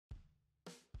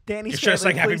Danny's You should have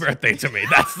family, sang happy please. birthday to me.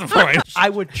 That's the point. I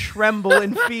would tremble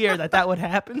in fear that would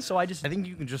happen. So I just I think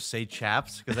you can just say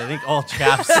chaps because I think all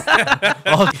chaps.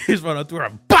 He's running through a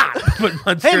bop.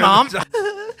 Hey, Mom.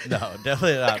 No,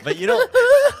 definitely not. But you know,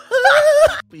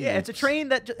 yeah, it's a train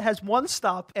that has one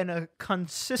stop and a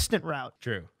consistent route.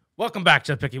 True. Welcome back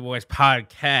to the Picky Boys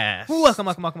podcast.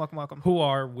 Welcome. Who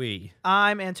are we?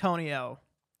 I'm Antonio.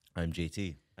 I'm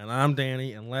JT. And I'm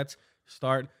Danny, and let's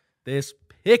start this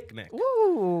picnic.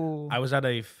 Ooh. I was at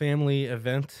a family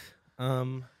event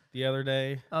the other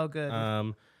day. Oh, good.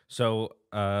 So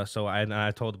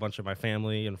I told a bunch of my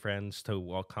family and friends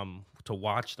to come to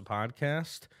watch the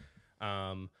podcast.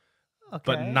 Okay.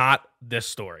 But not this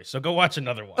story. So go watch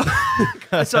another one.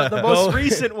 So the most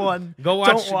recent one. Go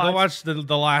watch Don't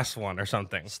the last one or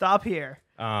something. Stop here.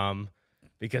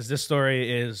 Because this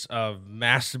story is of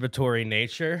masturbatory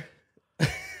nature.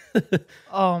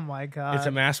 Oh my god. It's a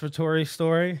masturbatory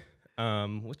story.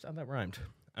 That rhymed.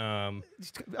 I'm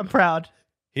proud.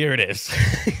 Here it is.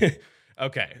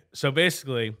 Okay, so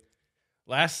basically,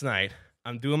 last night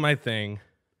I'm doing my thing,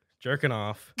 jerking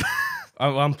off.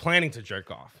 I'm planning to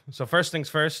jerk off. So first things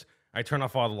first, I turn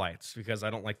off all the lights because I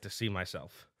don't like to see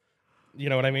myself. You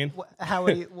know what I mean? How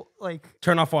are you like?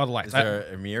 Turn off all the lights. Is there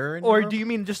a mirror in Or your do you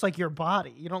mean just like your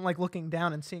body? You don't like looking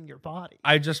down and seeing your body?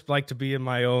 I just like to be in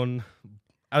my own.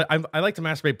 I like to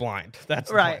masturbate blind. That's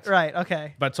the Right. point. Right.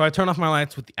 Okay. But so I turn off my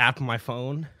lights with the app on my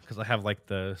phone because I have like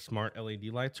the smart LED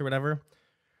lights or whatever.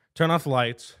 Turn off the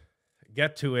lights,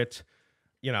 get to it.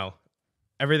 You know,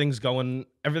 everything's going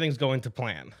to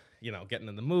plan. You know, getting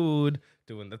in the mood,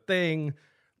 doing the thing,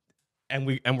 and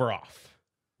we're off,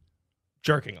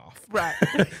 jerking off. Right.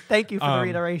 Thank you for the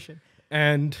reiteration.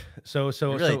 And so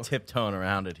You're really tiptoeing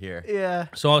around it here. Yeah.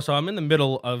 So I'm in the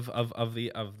middle of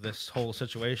this whole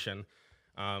situation,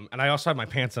 and I also have my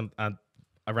pants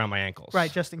around my ankles.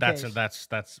 Right, just in case. That's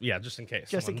just in case.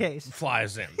 Just in someone case.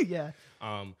 flies in. Yeah.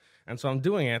 And so I'm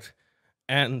doing it,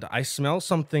 and I smell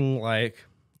something like,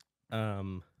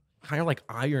 kind of like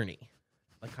irony,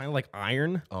 kind of like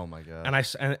iron. Oh my god.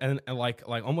 And and like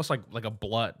almost like a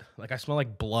blood. Like I smell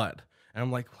like blood, and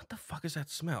I'm like, what the fuck is that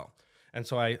smell? And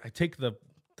so I take the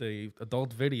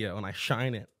adult video and I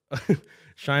shine it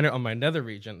on my nether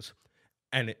regions,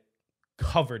 and it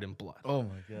covered in blood. Oh my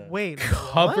god. Wait.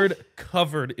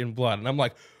 Covered in blood, and I'm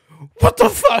like, what the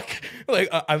fuck? Like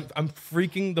I'm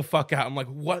freaking the fuck out. I'm like,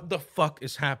 what the fuck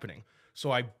is happening?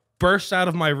 So I burst out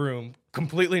of my room,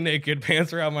 completely naked,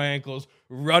 pants around my ankles,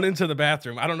 run into the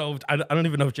bathroom. I don't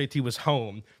even know if JT was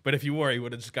home, but if you were, he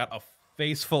would have just got a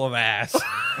face full of ass.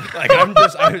 Like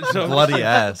Bloody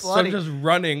ass. So I'm just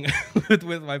running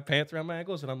with my pants around my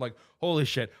ankles, and I'm like, holy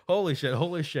shit.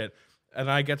 And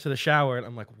I get to the shower, and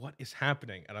I'm like, what is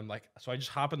happening? And I'm like, so I just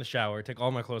hop in the shower, take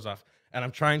all my clothes off, and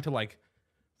I'm trying to like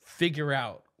figure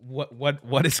out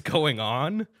what is going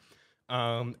on.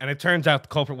 And it turns out the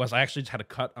culprit was I actually just had a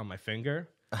cut on my finger.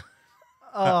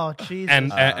 Oh Jesus.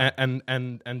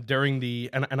 And during the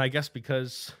and I guess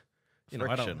because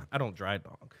Friction. I don't dry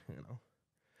dog,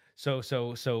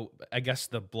 So I guess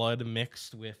the blood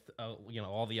mixed with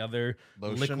all the other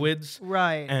Lotion? liquids,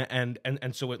 Right.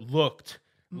 And so it looked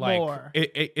like More.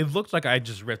 it looked like I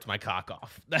just ripped my cock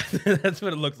off. That's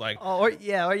what it looked like. Oh, or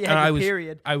you had And your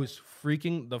period. I was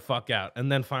freaking the fuck out, and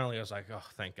then finally I was like, oh,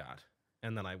 thank God.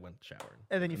 And then I went showered.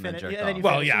 And then you And then finished. jerked And then you off.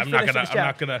 Well, finished. yeah, You I'm not finished gonna the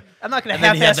shower. I'm I'm not gonna And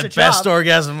then he had half-ass the the best job.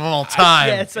 orgasm of all time.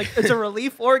 Yeah, it's a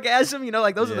relief orgasm.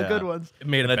 Like those are the Yeah. good ones. It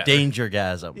made it And a better.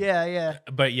 danger-gasm. Yeah.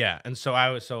 But yeah, and so I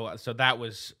was so that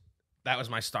was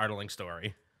my startling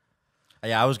story.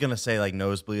 Yeah, I was gonna say like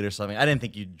nosebleed or something. I didn't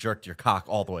think you jerked your cock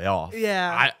all the way off.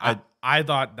 Yeah. I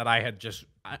thought that I had just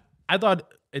I thought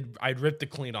I'd ripped it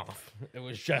clean off. It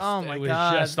was just Oh my it was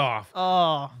God. just off.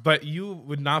 Oh. But you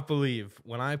would not believe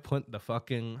when I put the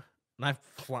fucking and I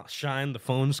shined the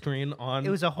phone screen on. It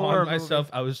was a horror on myself.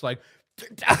 movie. I was like,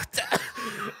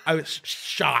 I was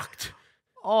shocked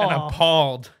Oh. and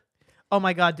appalled. Oh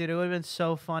my God, dude! It would have been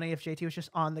so funny if JT was just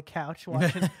on the couch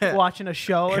watching a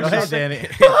show or Go ahead, something.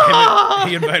 Danny.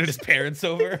 He invited his parents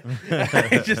over.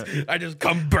 I just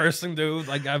come bursting, dude.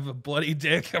 Like I have a bloody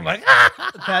dick. I'm like,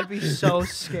 That'd be so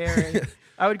scary.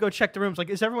 I would go check the rooms. Like,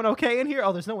 is everyone okay in here?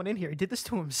 Oh, there's no one in here. He did this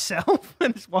to himself,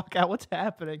 and just walk out. What's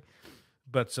happening?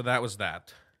 But so that was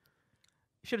that.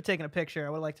 You should have taken a picture. I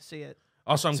would like to see it.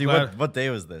 Also, I'm See, glad what day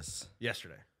was this?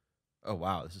 yesterday. Oh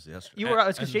wow, this is yesterday. You were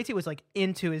because JT was like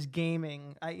into his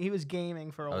gaming. He was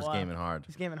gaming for a I was while. gaming hard.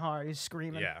 He's gaming hard. He's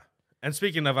screaming. Yeah. And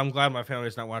speaking of, I'm glad my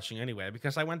family's not watching anyway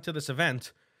because I went to this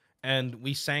event and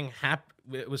we sang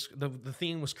It was the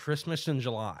theme was Christmas in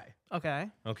July. Okay.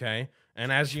 Okay.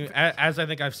 And as I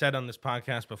think I've said on this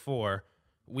podcast before,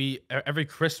 every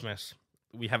Christmas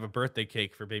we have a birthday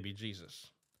cake for baby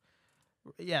Jesus.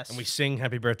 Yes. And we sing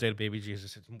happy birthday to baby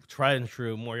Jesus. It's tried and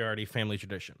true Moriarty family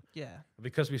tradition. Yeah.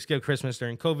 Because we skipped Christmas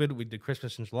during COVID, we did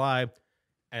Christmas in July.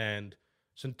 And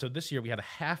so this year we had a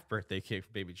half birthday cake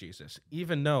for baby Jesus,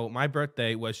 even though my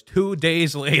birthday was 2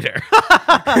 days later.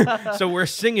 So we're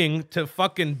singing to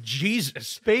fucking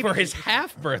Jesus for his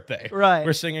half birthday. Right.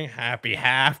 We're singing happy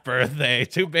half birthday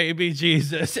to baby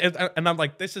Jesus. And I'm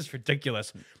like, this is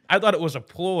ridiculous. I thought it was a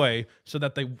ploy so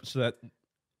that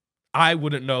I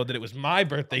wouldn't know that it was my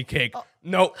birthday cake.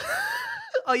 Nope.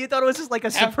 Oh, you thought it was just like a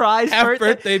surprise half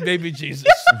birthday? baby Jesus.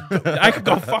 I could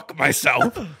go fuck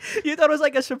myself. You thought it was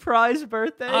like a surprise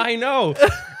birthday? I know.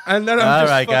 And then All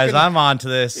right, guys, I'm on to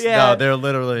this. Yeah. No, they're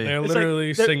literally. They're It's like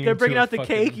literally singing. They're bringing to a out the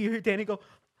fucking- cake. You hear Danny go,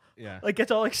 Yeah. like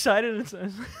gets all excited. And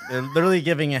says, They're literally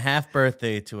giving a half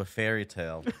birthday to a fairy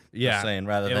tale. Yeah. Just saying,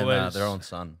 rather It than was- their own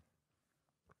son.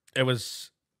 I was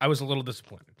a little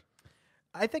disappointed.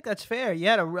 I think that's fair. You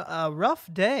had a rough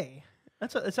day.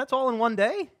 That's all in one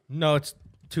day? No, it's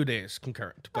 2 days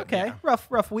concurrent. But Okay. yeah.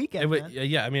 Rough weekend. man.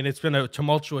 Yeah, I mean, it's been a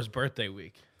tumultuous birthday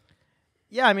week.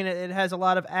 Yeah, I mean, it has a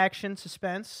lot of action,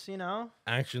 suspense,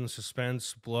 Action,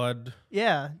 suspense, blood,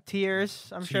 Yeah, tears,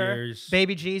 I'm sure. Tears.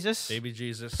 Baby Jesus. baby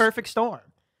Jesus. Perfect storm.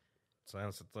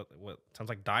 Sounds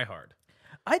like Die Hard.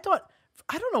 I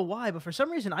don't know why, but for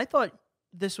some reason, I thought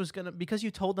this was going to, because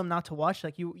you told them not to watch,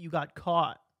 like you got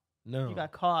caught. No. You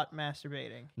got caught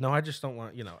masturbating. No, I just don't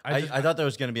want, I thought there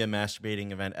was going to be a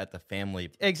masturbating event at the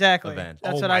family. Exactly. Event.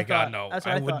 That's oh what my I God, thought. no. That's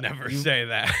what I I would thought. never say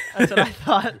that. That's what I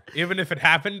thought. Even if it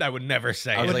happened, I would never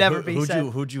say I was it. would like, never be who'd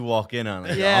said. you walk in on?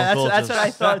 Like, your Yeah, uncle that's what I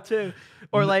just- thought too.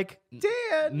 Or like,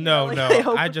 Dan. No, like, no. they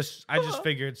hope- I just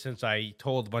figured since I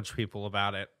told a bunch of people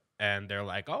about it and they're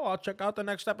like, "Oh, I'll check out the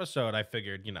next episode." I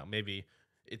figured, maybe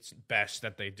it's best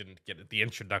that they didn't get the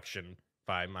introduction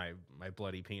by my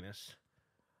bloody penis.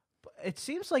 It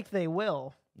seems like they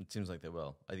will. It seems like they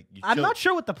will. I think you I'm cho- not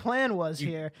sure what the plan was you-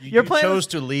 here. You, Your you plan was-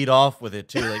 chose to lead off with it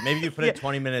too. Like maybe you put it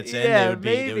 20 minutes in. Yeah, they would be,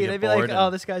 maybe they would get they'd be like, bored "Oh,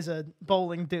 and- this guy's a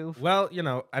bowling doof." Well,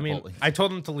 I mean, Bowling. I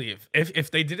told them to leave.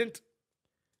 If they didn't,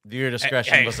 Viewer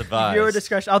discretion Hey, was advised. Viewer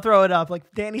discretion. I'll throw it up.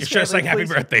 Like Danny's you should have sang family,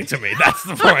 happy please- birthday to me. That's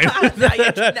the point.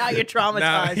 now you're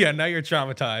traumatized. Now you're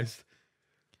traumatized.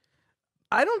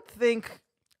 I don't think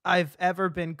I've ever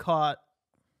been caught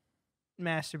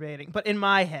masturbating, but in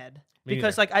my head, Me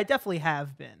because neither. like I definitely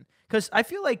have been. Because I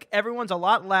feel like everyone's a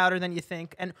lot louder than you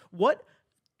think. And what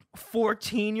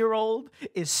 14-year-old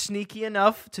is sneaky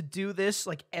enough to do this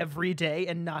like every day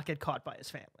and not get caught by his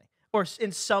family, or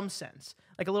in some sense,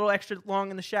 like a little extra long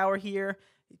in the shower here,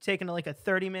 taking like a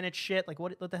 30-minute shit. Like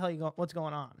what the hell what's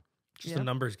going on? Just Yeah. a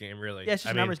numbers game, really. Yeah, it's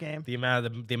just a numbers game. The amount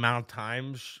of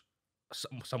times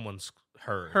someone's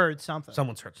heard. Heard something.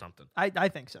 Someone's heard something. I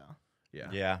think so. Yeah.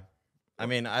 Yeah. I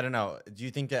mean, I don't know. Do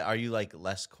you think that are you like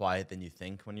less quiet than you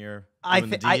think when you're I doing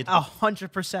the think deed?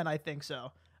 100%. I think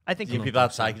so. I think Do you think you- people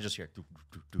outside can just hear?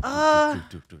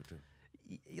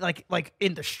 like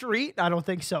in the street. I don't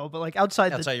think so, but like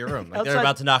outside Outside your room, like they're outside-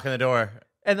 about to knock on the door.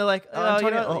 and they're like, oh,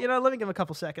 Antonio, let me give him a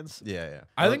couple seconds. Yeah, yeah.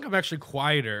 I think I'm actually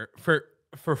quieter for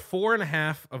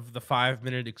 4.5 of the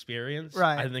 5-minute experience.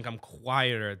 Right. I think I'm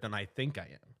quieter than I think I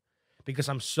am because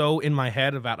I'm so in my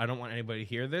head about I don't want anybody to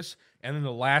hear this, and then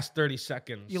the last 30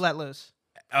 seconds, You let loose.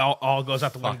 all goes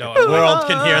out the window. The world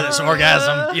can hear this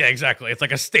orgasm. Yeah, exactly. It's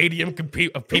like a stadium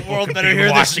of people world better competing, hear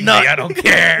this watching nut. me. I don't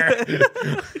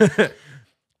care.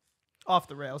 Off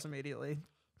the rails immediately.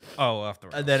 Oh, off the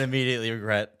rails. And then immediately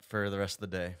regret for the rest of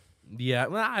the day. Yeah,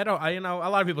 well, I don't. A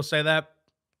lot of people say that.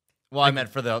 Well, I meant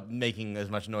for the making as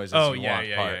much noise as Oh, you yeah, want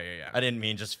yeah, part. yeah, yeah. I didn't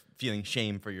mean just feeling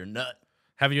shame for your nut.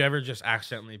 Have you ever just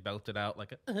accidentally belted out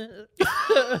like a?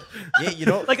 Yeah, you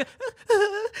don't. Like,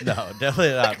 No,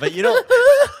 definitely not. But you don't.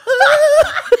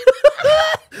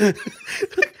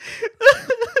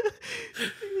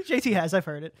 JT has. I've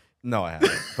heard it. No, I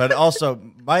haven't. But also,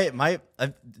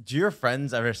 do your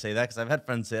friends ever say that? Because I've had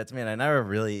friends say that to me, and I never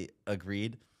really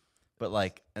agreed. But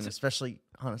like, and especially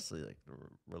honestly, like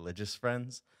religious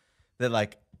friends, that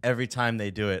like every time they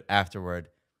do it afterward,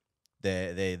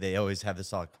 they always have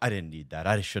this thought. I didn't need that.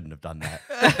 I shouldn't have done that.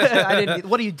 I didn't.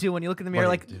 What are you doing? You look in the mirror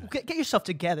What like, do you do? get yourself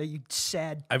together, you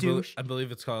sad douche. I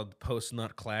believe it's called post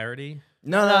nut clarity.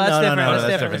 No, That's different. that's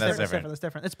That's different. different. That's different. That's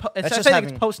different. It's That's I just think having-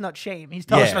 it's post nut shame. He's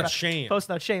Yeah. talking Post-nut about shame. Post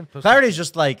nut shame. Clarity is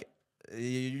just like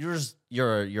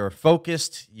you're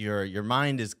focused. Your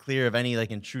mind is clear of any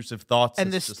like intrusive thoughts. And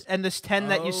It's this just- and this 10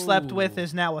 that you slept with Oh.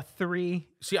 is now a 3.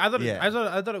 See, I thought Yeah. I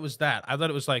thought it was that. I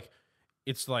thought it was like,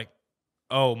 it's like,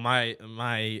 oh my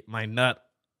nut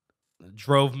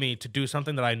drove me to do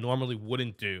something that I normally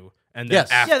wouldn't do, and then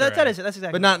Yes. after Yeah, that is it. That's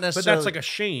exactly. But not But necessarily. that's like a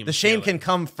shame. the shame feeling. can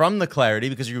come from the clarity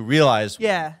because you realize.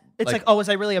 Yeah, it's Like- like, oh, was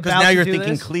I really about? Because now to you're do thinking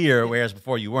this? clear, whereas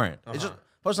before you weren't. It's just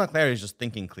post nut clarity is just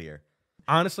thinking clear.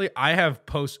 Honestly, I have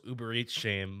post Uber Eats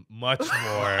shame much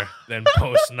more than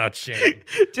post nut shame.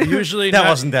 Dude, Usually, That not-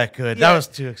 wasn't that good. Yeah. That was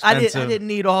too I expensive. didn't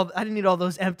need all. I didn't need all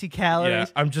those empty Yeah,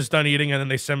 calories. I'm just done eating, and then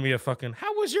they send me a fucking.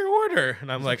 How was your order?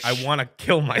 And I'm like, I want to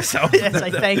kill myself. It's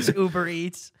like thanks Uber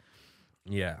Eats.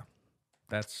 Yeah,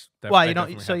 that's. Why I you don't?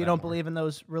 definitely So have you that don't more. believe in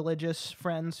those religious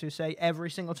friends who say every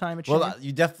single time it's Well, shame?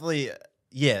 you definitely,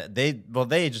 yeah. They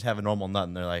just have a normal nut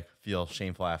and they're like feel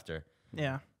shameful after,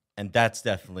 Yeah. and that's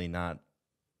definitely not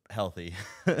healthy.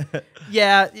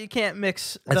 Yeah, you can't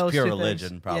mix That's those pure two religion,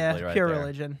 things. probably, Yeah, right pure there.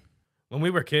 religion. When we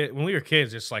were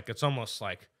kids, it's almost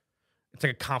like it's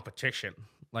like a competition.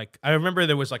 Like I remember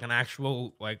there was like an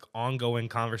actual like ongoing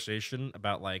conversation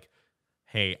about like,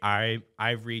 hey, I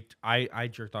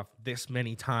jerked off this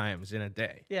many times in a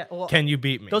day. Yeah, well, Can you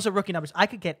beat me? those are rookie numbers. I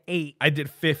could get 8. I did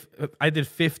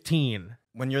 15.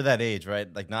 When you're that age,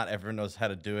 right? Like not everyone knows how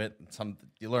to do it. Some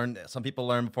people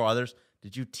learn before others.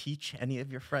 Did you teach any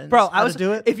of your friends Bro, how to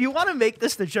do it? If you want to make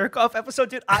this the jerk off episode,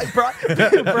 dude,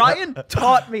 Brian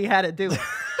taught me how to do it.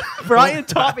 Brian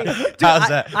taught me. Dude, How's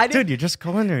that? I didn't, Dude, you just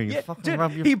go in there and you yeah, fucking dude,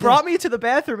 rub your he dick. brought me to the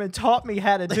bathroom and taught me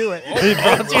how to do it. He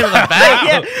brought you to the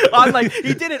back. Yeah, I'm like,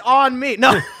 he did it on me.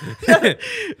 No,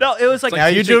 no, it was like, Now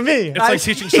you do me. It's like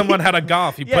teaching someone how to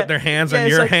golf. You Yeah, put their hands yeah, on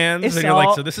it's your like- hands, it's and you're like,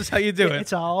 all- so this is how you do it.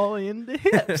 It's all in the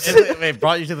hips. Wait,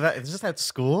 brought you to the back. Is this at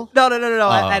school? No.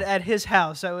 Oh. At his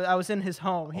house. I was in his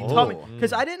home. He taught me Oh.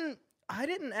 because I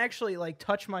didn't actually like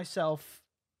touch myself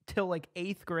till like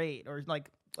 8th grade or like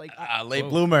Late Whoa.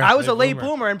 bloomer. I was a late bloomer.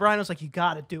 bloomer, and Brian was like, "You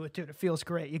got to do it, dude. It feels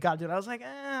great. You got to do it." I was like,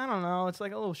 I don't know. It's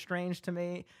like a little strange to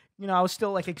me. You know, I was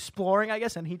still like exploring, I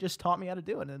guess, and he just taught me how to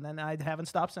do it, and then I haven't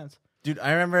stopped since. Dude,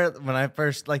 I remember when I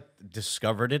first like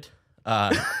discovered it.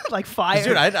 Like fire.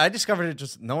 Dude, I discovered it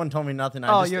just no one told me nothing.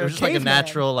 Oh, It you're was a just like a caveman.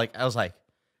 natural, like I was like,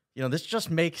 this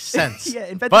just makes sense. yeah,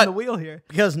 inventing But the wheel here.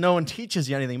 because no one teaches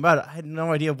you anything about it, I had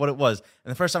no idea what it was.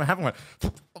 And the first time it happened, I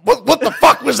went, what the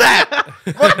fuck was that?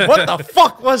 what the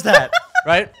fuck was that?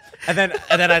 Right? And then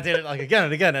I did it like again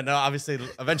and again. And obviously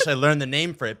eventually I learned the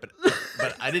name for it, but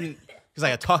I didn't, because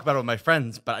I talk about it with my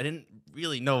friends, but I didn't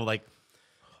really know like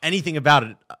anything about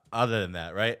it other than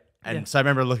that, right? And Yeah. so I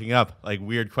remember looking up like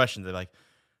weird questions. They're like,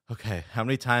 okay, how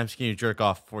many times can you jerk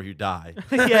off before you die?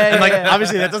 yeah, And like yeah.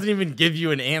 obviously that doesn't even give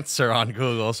you an answer on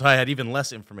Google, so I had even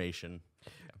less information.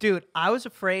 Dude, I was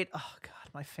afraid. Oh God,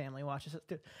 my family watches it.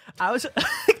 Dude, I was.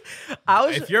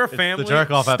 If you're a family,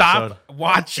 jerk-off stop episode.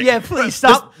 watching. Yeah, please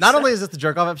stop. Not only is this the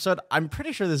jerk off episode, I'm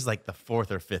pretty sure this is like the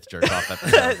 4th or 5th jerk off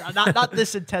episode. not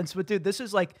this intense, but dude, this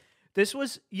was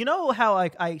you know how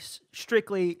like I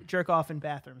strictly jerk off in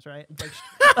bathrooms, right?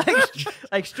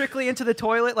 Like strictly into the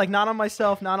toilet, like not on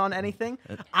myself, not on anything.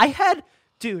 I had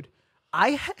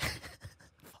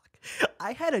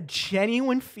a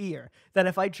genuine fear that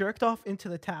if I jerked off into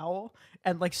the towel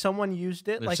and like someone used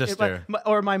it, Your like sister.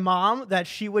 or my mom, that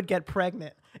she would get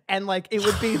pregnant and like it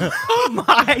would be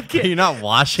my kid. You're not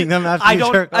washing them after I you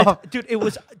don't, jerk off?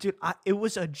 it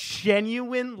was a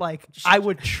genuine, like, I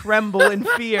would tremble in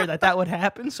fear that would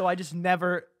happen, so I just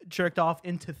never jerked off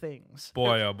into things.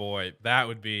 Boy, oh boy, that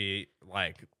would be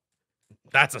like,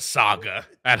 that's a saga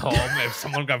at home if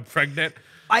someone got pregnant.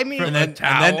 I mean, And then,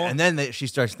 towel. she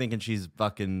starts thinking she's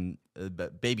fucking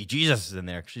baby Jesus is in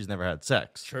there 'cause she's never had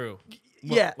sex. True.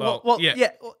 yeah, well, well, yeah.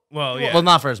 yeah. Well, yeah. Well,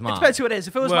 not for his It mom. depends who it is.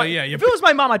 If it was Well, my, yeah, if it was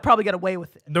my mom, I'd probably get away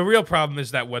with it. The real problem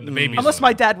is that when the baby's Unless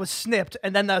my dad was snipped,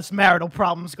 and then that's marital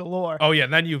problems galore. Oh yeah,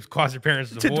 then you've caused your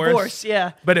parents to divorce. divorce,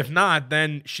 yeah. But if not,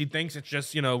 then she thinks it's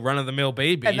just run of the mill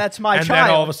baby, And that's my And then all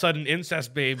child. of a sudden,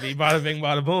 incest baby, bada bing,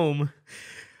 bada boom,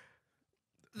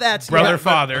 That's brother, yeah,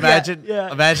 father. Imagine, yeah.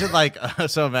 imagine like,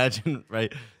 so imagine,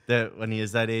 right, that when he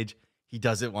is that age, he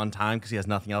does it one time because he has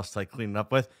nothing else to like clean it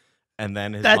up with. And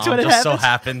then his That's mom when it just so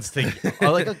happens? happens to,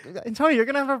 oh, like, Antonio, you're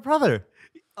going to have a brother.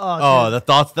 Oh, Oh, the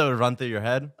thoughts that would run through your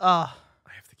head. I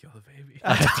have to kill the baby.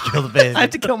 I have to kill the baby. I have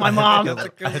to kill my mom. I I have to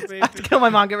kill the baby. have to kill my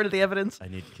mom. Get rid of the evidence. I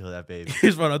need to kill that baby.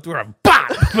 He's running through her.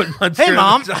 Bop! Hey,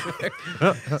 Mom.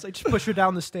 It's like just push her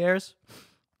down the stairs.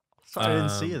 Sorry, I didn't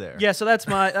see you there. Yeah, so that's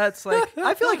like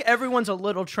I feel like everyone's a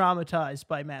little traumatized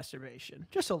by masturbation,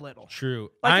 just a little.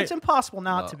 True. Like it's impossible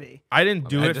not to be. I didn't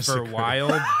do I it for a disagree.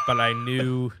 while, but I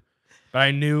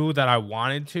knew that I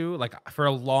wanted to. Like for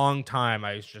a long time,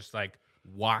 I was just like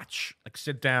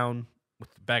sit down with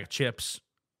a bag of chips,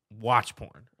 watch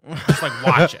porn, just like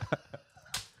watch it.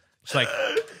 Just like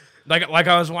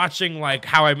I was watching like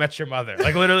How I Met Your Mother.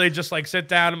 Like literally just like sit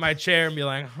down in my chair and be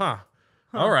like, huh.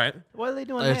 All right. What are they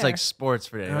doing It's there? like sports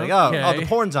for you. Like, oh, Okay. the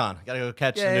porn's on. Gotta go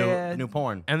catch Yeah, the yeah. new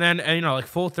porn. And then you know, like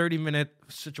full 30-minute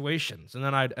situations, and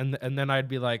then I'd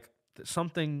be like, there's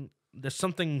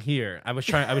something here. I was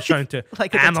trying to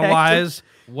Like a detective? analyze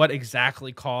what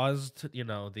exactly caused, you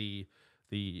know, the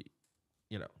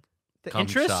you know, the cum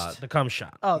interest. shot. the cum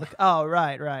shot, Oh,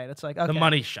 right. It's like okay. the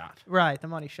money shot, Right, the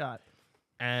money shot.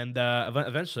 and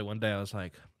eventually one day I was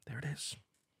like, there it is.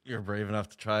 You're brave enough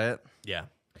to try it. Yeah.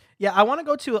 Yeah, I want to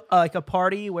go to like a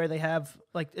party where they have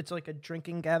like it's like a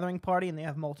drinking gathering party and they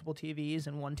have multiple TVs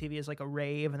and one TV is like a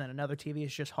rave and then another TV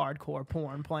is just hardcore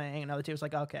porn playing. Another TV is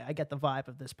like, okay, I get the vibe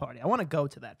of this party. I want to go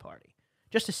to that party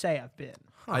just to say I've been.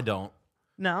 I don't.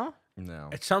 No? No.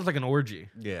 It sounds like an orgy.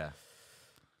 Yeah.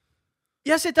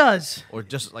 Yes, it does. Or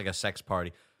just like a sex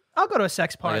party. I'll go to a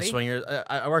sex Like party. a swingers.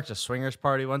 I worked a swingers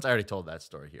party once. I already told that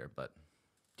story here, but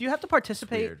Do you have to it's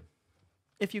participate weird.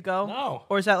 if you go? No.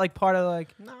 Or is that like part of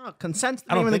like? No, consent's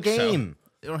the I name don't of the think so. game.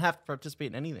 You don't have to participate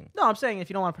in anything. No, I'm saying if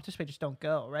you don't want to participate, just don't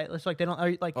go. Right? It's like they don't. Are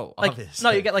you like? Oh, like obviously. no,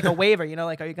 you get like a waiver. You know,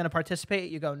 like are you going to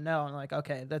participate? You go no, and like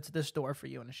okay, that's this door for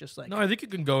you, and it's just like No, I think you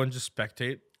can go and just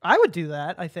spectate. I would do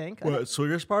that. I think. What,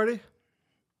 swingers party?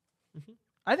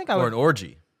 I think I Or would. an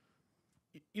orgy?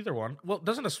 Either one. Well,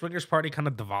 doesn't a swingers party kind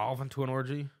of devolve into an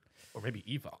orgy, or maybe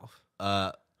evolve?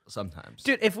 Sometimes.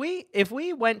 Dude, if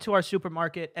we went to our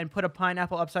supermarket and put a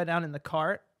pineapple upside down in the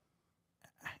cart,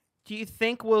 do you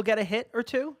think we'll get a hit or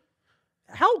two?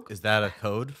 How? Is that a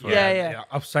code? For Yeah.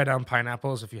 Upside down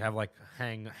pineapples. If you have like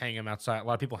hang them outside, a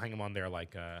lot of people hang them on their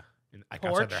like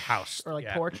outside their house or like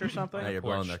Yeah. porch or something? Now you're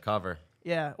blowing their cover.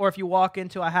 Yeah, or if you walk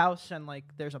into a house and like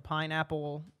there's a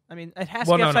pineapple. I mean, it has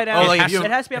Well, to be no, upside no. down. Oh, like, it, if you-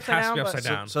 has to be upside has to down. be but- upside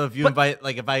down. So if you But- invite,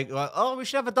 like, if I go, oh, we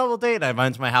should have a double date, I invite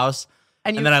them to my house,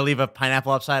 And and you- then I leave a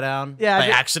pineapple upside down Yeah, by I'd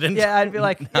be- accident. Yeah, I'd be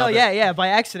like, Now oh they're- yeah, by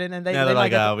accident, and they, Now they they're might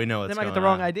like, get the, oh, we know what's they might get going the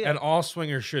wrong on. idea. And all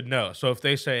swingers should know. So if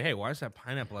they say, "Hey, why is that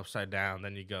pineapple upside down?"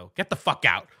 Then you go, "Get the fuck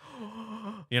out,"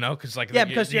 you know, because like Yeah,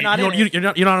 because you're not in it. you're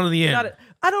not on the end. Not-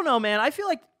 I don't know, man. I feel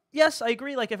like yes, I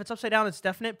agree. Like if it's upside down, it's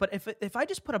definite. But if I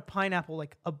just put a pineapple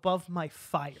like above my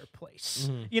fireplace,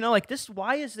 Mm-hmm. you know, like this,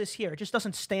 why is this here? It just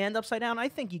doesn't stand upside down. I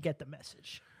think you get the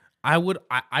message. I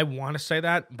want to say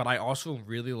that, but I also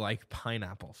really like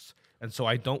pineapples, and so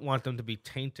I don't want them to be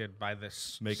tainted by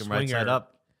this. Make them swinger. right side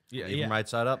up. Yeah, Leave yeah. them right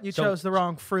side up. You So- chose the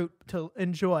wrong fruit to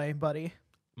enjoy, buddy.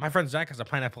 My friend Zach has a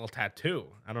pineapple tattoo.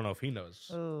 I don't know if he knows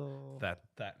Oh, that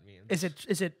means.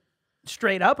 is it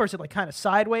straight up or is it like kind of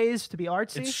sideways to be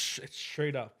artsy? It's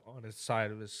straight up on his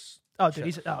side of his, Oh,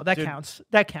 dude, that Dude. counts.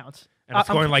 That counts. and it's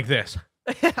going like this.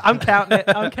 I'm counting it.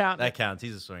 I'm counting That it. counts.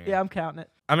 He's a swinger. Yeah, I'm counting it.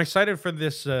 I'm excited for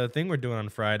this thing we're doing on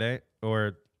Friday,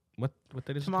 or what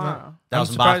day is it Tomorrow. I'm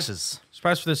 1,000 surprised- boxes.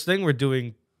 Surprised for this thing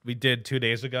we did 2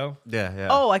 days ago. Yeah, yeah.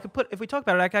 Oh, I could put if we talk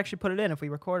about it, I could actually put it in if we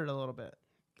recorded a little bit.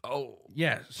 Oh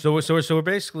yeah. So we're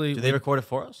basically. Do they record it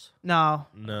for us? No,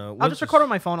 No. I'll just record on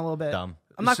my phone a little bit. Dumb.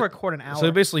 I'm not So- going to record an hour. So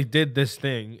we basically did this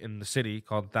thing in the city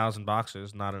called 1,000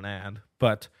 Boxes, not an ad,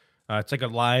 but it's like a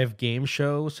live game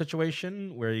show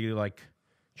situation where you like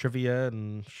trivia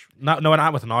and not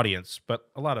with an audience, but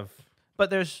a lot of but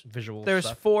there's visual. there's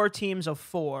stuff. 4 teams of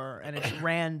 4, and it's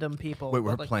random people. Wait, but,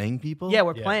 we're like, playing people? Yeah,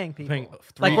 we're Yeah. playing people. Playing Like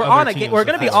three we're other on a game. teams We're of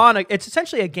going to be 4. on a. It's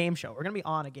essentially a game show. We're going to be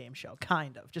on a game show,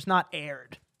 kind of, just not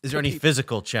aired. Is there any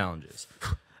physical challenges?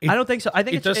 I don't think so. I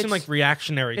think It does seem like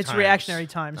reactionary. it's times. reactionary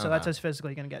time, so that's Uh-huh. as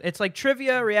physically going to get. It's like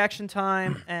trivia, reaction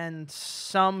time, and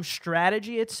some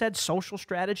strategy. It said social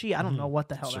strategy. I don't know what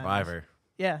the hell. That is. Survivor.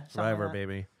 Yeah, something Survivor, like that.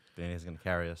 baby. Danny's going to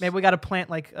carry us. Maybe we got to plant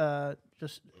like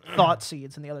just thought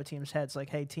seeds in the other team's heads. Like,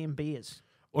 hey, Team B is.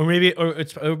 Or maybe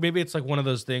it's like one of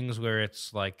those things where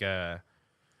it's like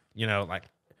you know, like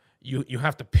you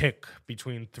have to pick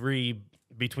between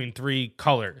three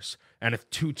colors, and if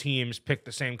 2 teams pick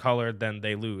the same color, then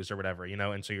they lose or whatever, you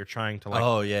know. And so you're trying to like,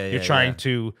 Oh, yeah, yeah, you're trying yeah.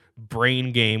 to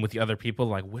brain game with the other people,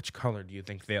 like which color do you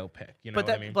think they'll pick? You know But what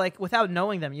that, I mean? like, without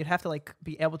knowing them, you'd have to like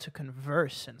be able to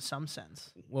converse in some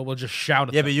sense. Well, we'll just shout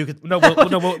at Yeah, them. but you could. No,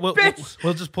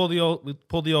 we'll just pull the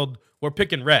old. We're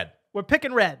picking red. We're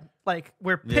picking red. Like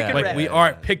we're picking Yeah. Like red. we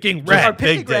are picking We are red.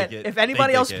 picking Big red. ticket. If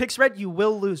anybody Big else ticket. picks red, you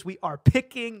will lose. We are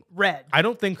picking red. I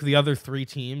don't think the other 3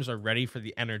 teams are ready for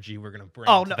the energy we're gonna bring.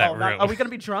 Oh to no! that Oh, no. room. Are we gonna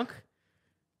be drunk?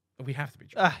 We have to be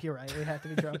drunk. You're right. We have to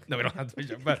be drunk. No, we don't have to be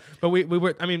drunk. But we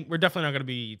were. I mean, we're definitely not going to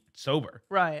be sober.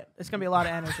 Right. It's gonna be a lot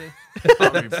of energy.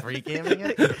 Are we free gaming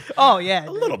it? Oh yeah.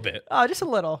 A little bit, Oh, just a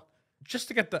little. just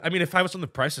to get the. I mean, if I was on The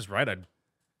Price is Right, I'd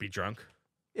be drunk.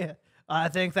 Yeah. I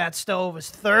think that stove is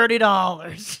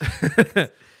 $30.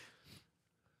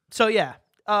 So yeah.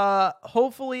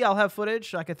 Hopefully I'll have footage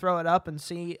so I could throw it up and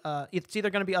see. It's either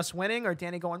gonna be us winning or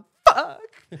Danny going fuck.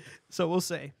 So we'll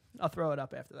see. I'll throw it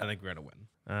up after I that. think we're gonna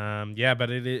win. Yeah, but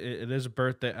it is a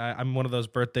birthday. I'm one of those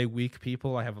birthday week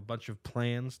people. I have a bunch of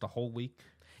plans the whole week.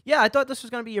 Yeah, I thought this was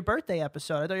gonna be your birthday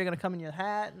episode. I thought you were gonna come in your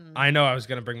hat. And... I know I was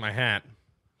gonna bring my hat,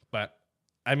 but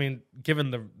I mean, given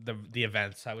the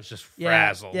events, I was just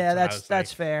frazzled. Yeah, and I that's was like,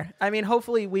 fair. I mean,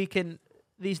 hopefully we can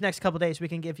these next couple days we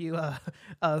can give you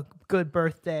a good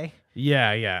birthday. Yeah.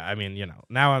 I mean,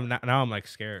 now I'm like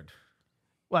scared.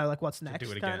 Well, like what's next?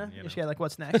 do it Kinda? again, You're scared like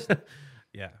what's next?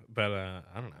 Yeah, but I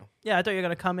don't know. Yeah, I thought you were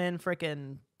gonna come in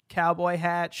freaking cowboy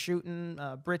hat, shooting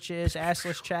britches,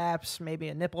 assless chaps, maybe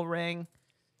a nipple ring.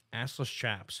 Assless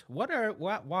chaps.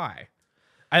 Why?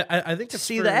 I think To it's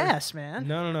see for- the ass, man.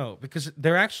 No, because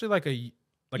they're actually like a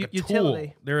Utility.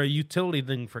 tool. They're a utility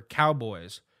thing for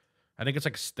cowboys. I think it's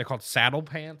like they're called saddle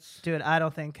pants. Dude, I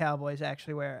don't think cowboys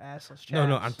actually wear assless chaps.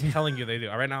 No, I'm telling you they do.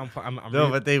 Right now I'm No,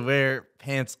 really- but they wear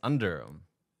pants under them,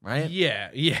 right? yeah.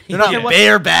 They're not yeah.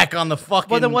 bareback on the fucking.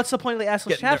 Well, then what's the point of the assless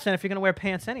Getting chaps there. then if you're gonna wear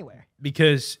pants anywhere?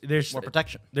 Because there's more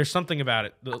protection? there's something about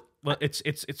it. Well,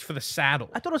 it's for the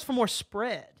saddle. I thought it was for more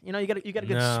spread. You get a good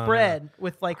No. spread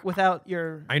with without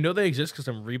your. I know they exist because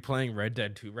I'm replaying Red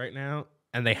Dead 2 right now,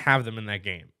 and they have them in that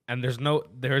game. And there's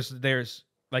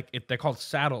like they're called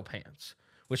saddle pants,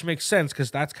 which makes sense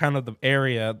because that's kind of the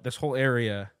area. This whole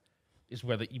area is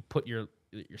where you put your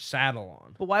saddle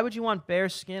on. But why would you want bare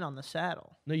skin on the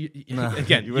saddle? No, No,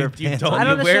 again, you wear pants don't. on. I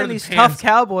don't you wear understand the these pants, tough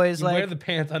cowboys. You wear Like the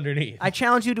pants underneath. I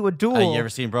challenge you to a duel. You ever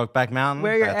seen Brokeback Mountain?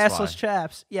 wear your That's assless why.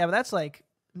 chaps. Yeah, but that's like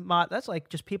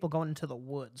just people going into the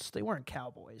woods. They weren't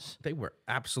cowboys. They were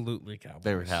absolutely cowboys.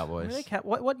 They were Were cowboys. they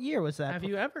what year was that? Have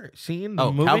you ever seen the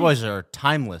Oh, movie? cowboys are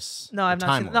timeless. No, I've They're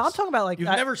not seen. No, I'm timeless. talking about like You've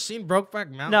never seen Brokeback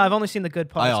Mountain? No, I've only seen the good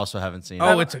parts. I also haven't seen.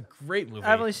 Oh, it. it's a great movie.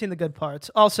 I've only seen the good parts.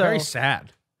 Also, Very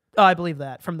sad. oh, I believe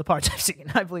that from the parts I've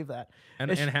seen. I believe that. And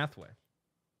It's- Anne Hathaway.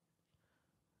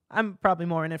 I'm probably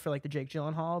more in it for like the Jake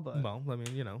Gyllenhaal, but Well, I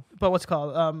mean, but what's it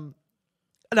called?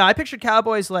 No, I pictured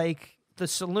cowboys like the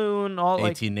saloon, all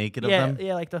like 18 naked yeah, of them.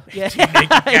 yeah, like the yeah, 18 naked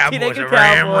cowboys 18 naked at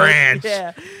Ram cowboys, Ranch.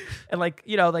 yeah, and like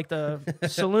like the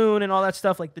saloon and all that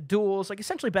stuff, like the duels, like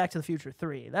essentially Back to the Future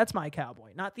 3. That's my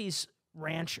cowboy, not these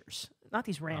ranchers, not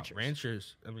these ranchers.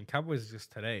 Ranchers. I mean, cowboys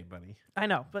exist today, buddy. I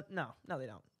know, but no, they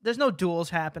don't. There's no duels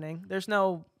happening. There's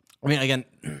no. I mean, again,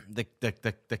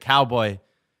 the cowboy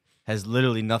has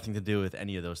literally nothing to do with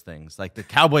any of those things. Like the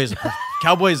cowboy is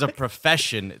cowboy is a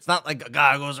profession. It's not like a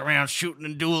guy who goes around shooting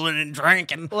and dueling and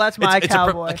drinking. Well, that's my it's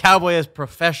cowboy. A cowboy is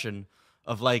profession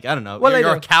of like I don't know. What do they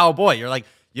You're a do? cowboy. You're like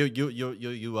you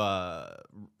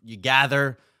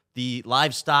gather the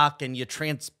livestock and you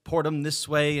transport them this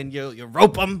way and you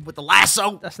rope them with the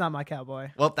lasso. That's not my cowboy.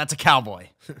 Well, that's a cowboy.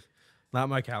 Not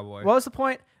my cowboy. What was the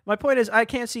point? My point is, I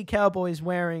can't see cowboys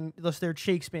wearing their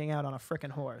cheeks being out on a frickin'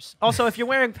 horse. Also, if you're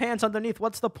wearing pants underneath,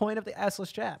 what's the point of the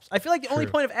assless chaps? I feel like the only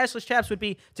True. point of assless chaps would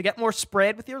be to get more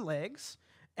spread with your legs,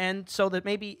 and so that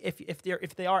maybe if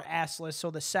they are assless, so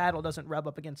the saddle doesn't rub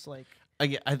up against like.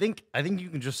 I think you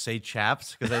can just say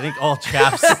chaps because I think all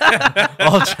chaps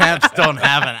don't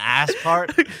have an ass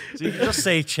part. So you can just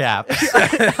say chaps.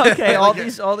 Okay, all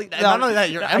these. And not only that,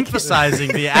 you're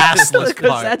emphasizing the assless because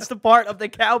part. that's the part of the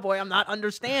cowboy I'm not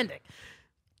understanding.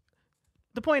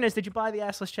 The point is, did you buy the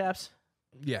assless chaps?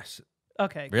 Yes.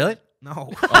 Okay. Really?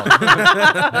 No.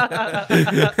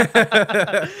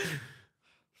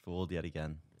 Fooled yet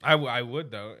again. I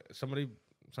would though.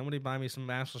 Somebody buy me some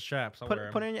assless chaps. I'll wear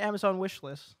 'em. Put it in your Amazon wish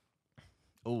list.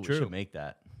 Oh, we True. should make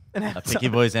that. An A Amazon- Picky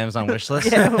Boys Amazon wish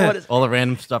list. Yeah, what is All the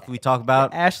random stuff we talk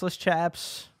about, assless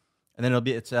chaps? and then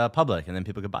it's public, and then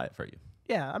people could buy it for you.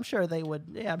 Yeah, I'm sure they would.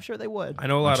 Yeah, I'm sure they would. I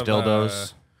know a lot Bunch of of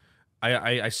dildos.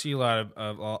 I see a lot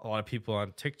of people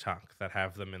on TikTok that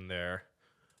have them in their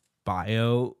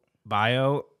bio,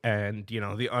 and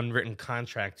the unwritten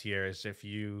contract here is if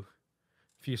you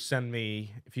send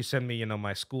me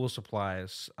my school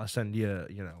supplies, I'll send you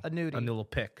A nudie. a little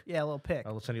pic. Yeah, a little pic.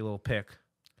 I'll send you a little pic.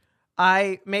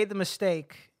 I made the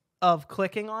mistake of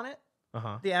clicking on it,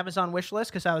 Uh-huh. the Amazon wish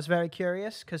list, because I was very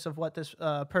curious because of what this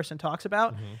person talks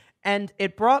about. Mm-hmm. And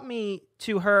it brought me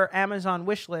to her Amazon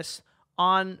wish list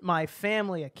on my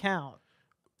family account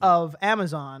of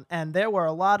Amazon. And there were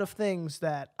a lot of things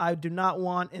that I do not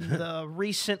want in the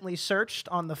recently searched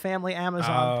on the family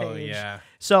Amazon Oh, page. yeah.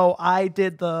 So I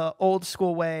did the old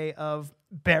school way of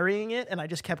burying it, and I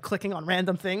just kept clicking on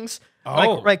random things,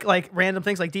 Oh. like random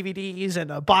things like DVDs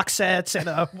and box sets and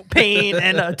paint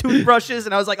and toothbrushes,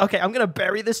 and I was like, okay, I'm gonna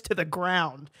bury this to the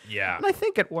ground, Yeah. and I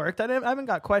think it worked. I haven't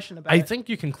got question about I it. think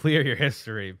you can clear your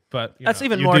history, but That's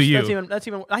even you more. do you. That's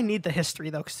even. I need the history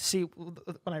though, 'cause to see when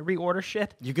I reorder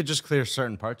shit. You could just clear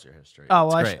certain parts of your history. Oh,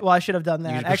 It's well, great. I should have done You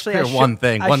that. could just Actually, clear I should, one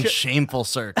thing, I one should- shameful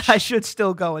search. I should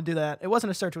still go and do that. It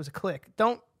wasn't a search; it was a click.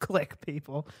 Don't click,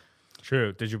 people.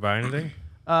 True. Did you buy anything?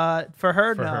 For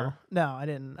her, For no, her? no, I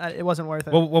didn't. It wasn't worth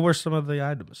it. What were some of the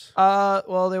items?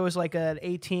 Well, there was like an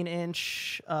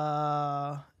 18-inch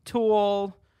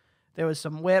tool. There was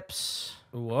some whips.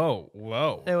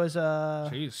 Whoa. There was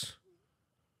Jeez.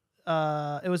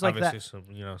 it was like Obviously that.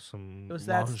 some It was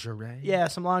that- lingerie. Yeah,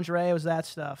 some lingerie. It was that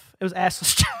stuff. It was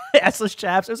assless, assless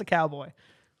chaps. It was a cowboy.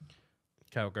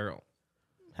 Cowgirl.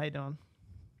 How you doing?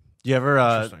 You ever,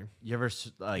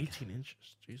 Interesting. like, 18 inches.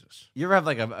 Jesus. you ever have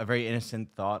like a very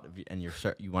innocent thought and you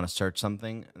want to search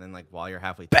something, and then like while you're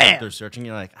halfway Bam! through searching,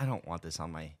 you're like, I don't want this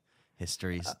on my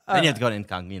histories. Then you have to go to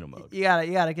incognito mode. You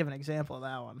gotta give an example of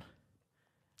that one.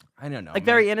 I don't know. Like man.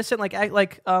 very innocent.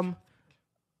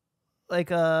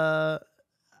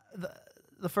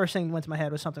 The first thing that went to my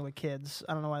head was something with kids.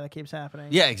 I don't know why that keeps happening.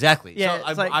 Yeah, exactly. Yeah, so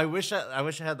it's like- I wish I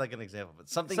had like an example, but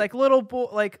something It's like little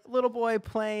boy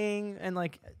playing and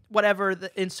like whatever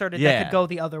inserted that Yeah. could go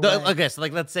the other way. Okay, so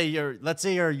like let's say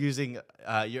you're using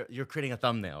you're creating a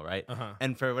thumbnail, right? Uh-huh.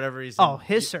 And for whatever reason, Oh,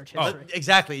 his search history.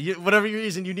 exactly. Whatever you're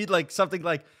using, you need like something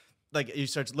like you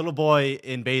search little boy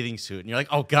in bathing suit, and you're like,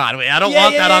 oh god, wait, I don't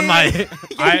want that on my.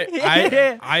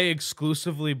 I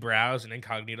exclusively browse in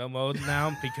incognito mode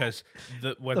now because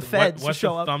what feds the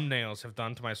show up. thumbnails have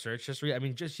done to my search history. I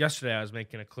mean, just yesterday I was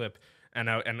making a clip and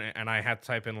I had to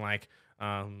type in like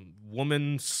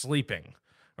woman sleeping.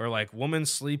 Or like woman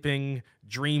sleeping,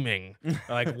 dreaming, or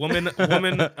like woman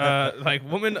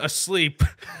asleep,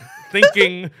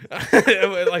 thinking,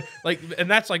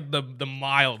 and that's like the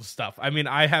mild stuff. I mean,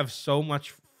 I have so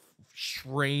much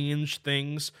strange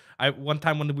things. One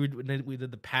time when we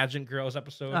did the pageant girls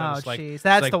episode, I Oh, was like, jeez. it's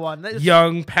That's like the one. That's-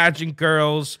 young pageant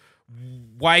girls,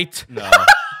 white, No,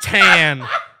 tan,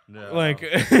 no. like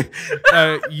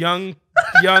young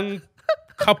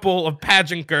couple of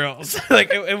pageant girls.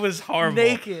 Like it was horrible.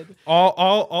 Naked.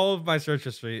 All of my search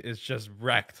history is just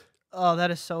wrecked. Oh, that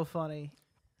is so funny.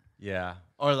 Yeah,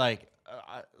 or like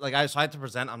so I had to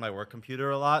present on my work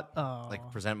computer a lot. Oh.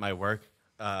 Like present my work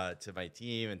to my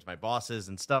team and to my bosses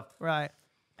and stuff. Right.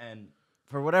 And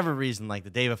for whatever reason, like the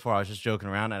day before, I was just joking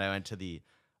around, and I went to the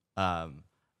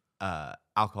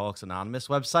Alcoholics Anonymous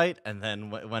website, and then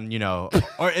when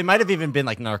or it might have even been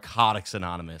like Narcotics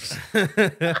Anonymous.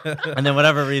 And then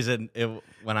whatever reason,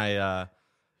 when I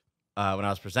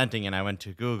was presenting and I went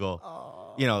to Google,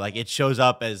 like it shows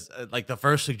up as like the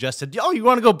first suggested. Oh, you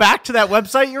want to go back to that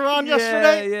website you were on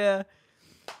yesterday? Yeah.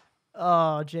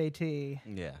 Oh, JT.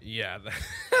 Yeah. Yeah.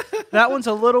 That one's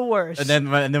a little worse. And then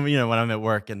when I'm at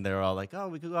work and they're all like, "Oh,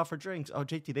 we could go out for drinks." Oh,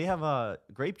 JT, they have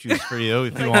grape juice for you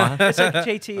if you want. it's like,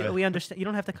 JT, we understand. You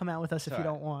don't have to come out with us if you all right.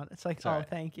 don't want. It's like, all oh, right.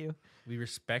 thank you. We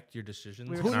respect your decisions.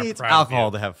 Who and Who are needs proud of alcohol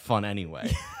you. to have fun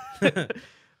anyway?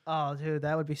 Oh, dude,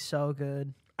 that would be so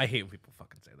good. I hate when people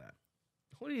fucking say that.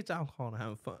 Who needs alcohol to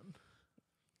have fun?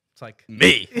 It's like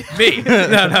Me. me.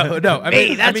 No.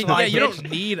 Me, that's why, you bitch.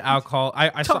 don't need alcohol.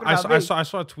 I Talking about me.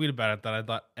 saw a tweet about it that I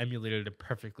thought emulated it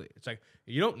perfectly. It's like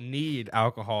you don't need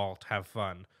alcohol to have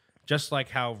fun, just like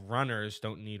how runners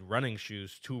don't need running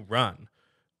shoes to run,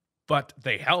 but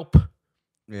they help.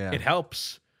 Yeah. It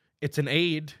helps. It's an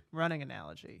aid. Running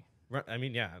analogy. I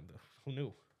mean, yeah. Who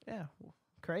knew? Yeah,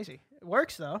 crazy. It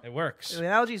works though. It works. The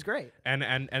analogy's great. And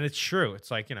it's true. It's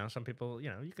like, some people,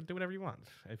 you can do whatever you want.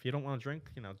 If you don't want to drink,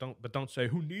 don't say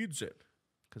who needs it,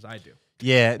 because I do.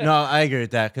 Yeah, no, I agree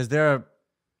with that because there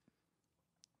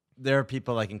are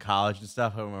people like in college and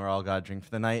stuff when we're all got to drink for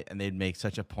the night, and they'd make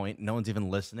such a point. No one's even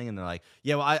listening, and they're like,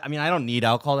 "Yeah, well, I mean, I don't need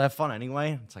alcohol to have fun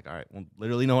anyway." It's like, all right, well,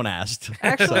 literally, no one asked. So,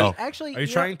 Actually,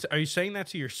 Are you saying that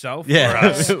to yourself or yeah,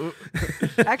 us?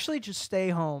 actually, just stay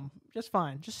home. Just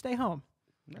fine. Just stay home.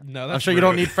 No, that's I'm sure you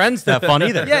don't rude. need friends to have fun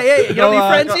either. Yeah. You don't need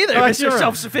friends go either. back to Mr. your room.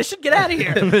 Self-sufficient. Get out of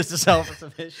here. Mr.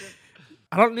 Self-sufficient.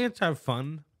 I don't need it to have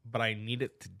fun, but I need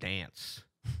it to dance.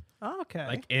 Oh, okay.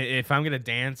 Like if I'm gonna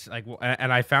dance,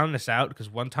 and I found this out because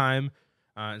one time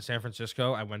in San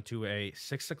Francisco, I went to a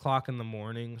 6 o'clock in the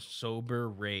morning sober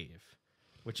rave,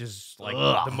 which is like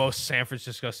the most San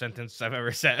Francisco sentence I've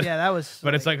ever said. yeah, that was.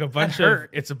 But it's like a bunch of hurt.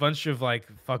 it's a bunch of like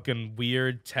fucking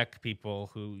weird tech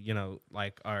people who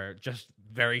like are just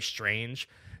very strange,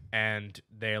 and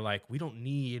they're like, we don't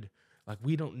need like,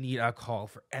 we don't need alcohol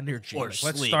for energy. Or Like,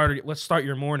 sleep. let's start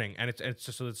your morning. And it's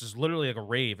just literally like a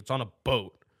rave. It's on a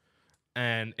boat.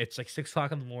 And it's like 6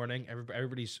 o'clock in the morning.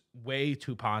 Everybody's way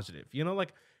too positive. You know,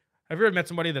 like, have you ever met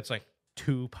somebody that's like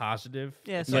too positive?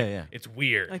 Yeah, it's It's like, like, it's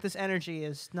weird. like this energy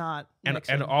is not and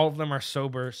mixing. all of them are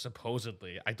sober,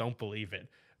 supposedly. I don't believe it.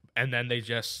 And then they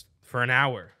just, for an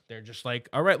hour, they're just like,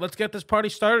 all right, let's get this party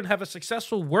started, have a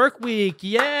successful work week,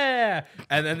 yeah.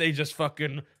 And then they just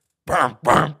fucking, bam,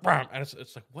 bam, bam. And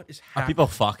it's like, what is Are happening? people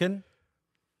fucking?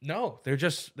 No, they're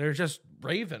just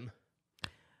raving.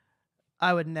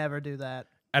 I would never do that.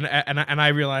 And I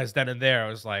realized then and there, I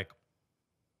was like,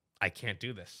 I can't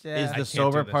do this. Yeah. Is I the can't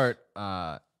sober do this.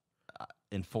 part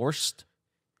enforced?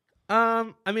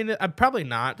 I mean, I'm probably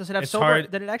not. Does it have It's sober?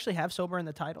 hard- Did it actually have sober in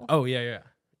the title? Oh yeah.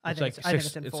 I It's think like it's, I think six-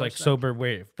 it's it's enforced. like then. sober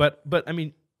wave, but I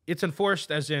mean, it's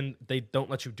enforced as in they don't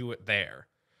let you do it there.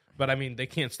 But I mean, they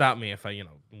can't stop me if I,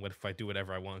 what if I do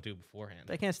whatever I want to do beforehand.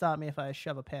 They can't stop me if I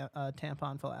shove a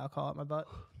tampon full of alcohol up my butt.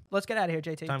 Let's get out of here,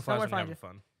 JT. Time Tell me where flies to when find having you.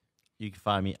 fun. You can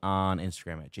find me on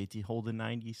Instagram at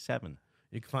JTHolden97.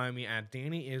 You can find me at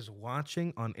Danny is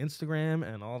watching on Instagram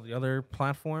and all the other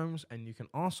platforms, and you can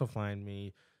also find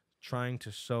me trying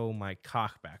to sew my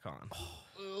cock back on.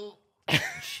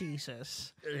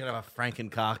 Jesus, You're gonna have a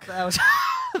Frankencock. that was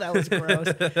that was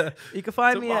gross. You can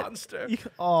find It's a me monster.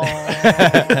 Oh,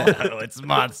 It's a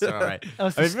monster, all right. That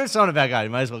was I mean, if you're sewing a bad guy, you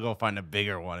might as well go find a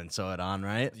bigger one and sew it on,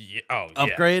 right? Yeah, oh,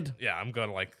 Upgrade? Yeah, I'm going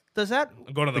to does that?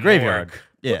 I'm going to The graveyard. morgue.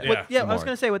 Yeah. Would, Yeah, I was morgue.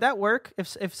 gonna say, would that work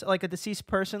if like a deceased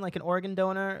person, like an organ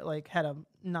donor, like had a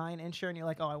 9-incher, and you're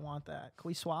like, oh, I want that. Can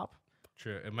we swap?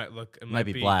 True. It might look. It Might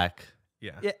be black.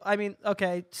 Yeah. Yeah, I mean,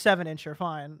 okay, 7-incher,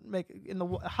 fine. Make in the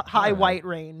high white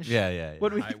range. Yeah.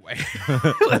 Would we Highway.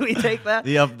 would we take that?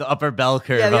 The upper bell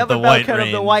curve Yeah, the of upper the bell white curve range.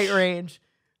 of the white range.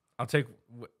 I'll take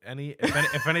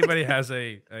if anybody has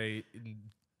a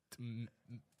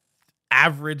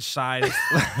average size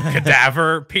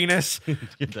cadaver penis, give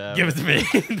it to me.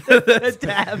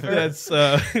 Cadaver. That's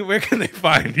where can they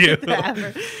find you?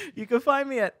 Cadaver. You can find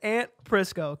me at Aunt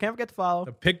Prisco. Can't forget to follow.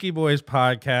 The Picky Boys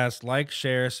podcast. Like,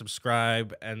 share,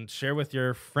 subscribe, and share with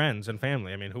your friends and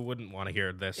family. I mean, who wouldn't want to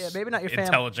hear this? Yeah, maybe not your fam-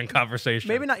 intelligent conversation.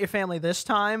 Maybe not your family this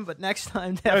time, but next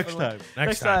time definitely. time.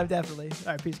 Next time time. definitely.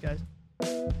 All right, peace, guys.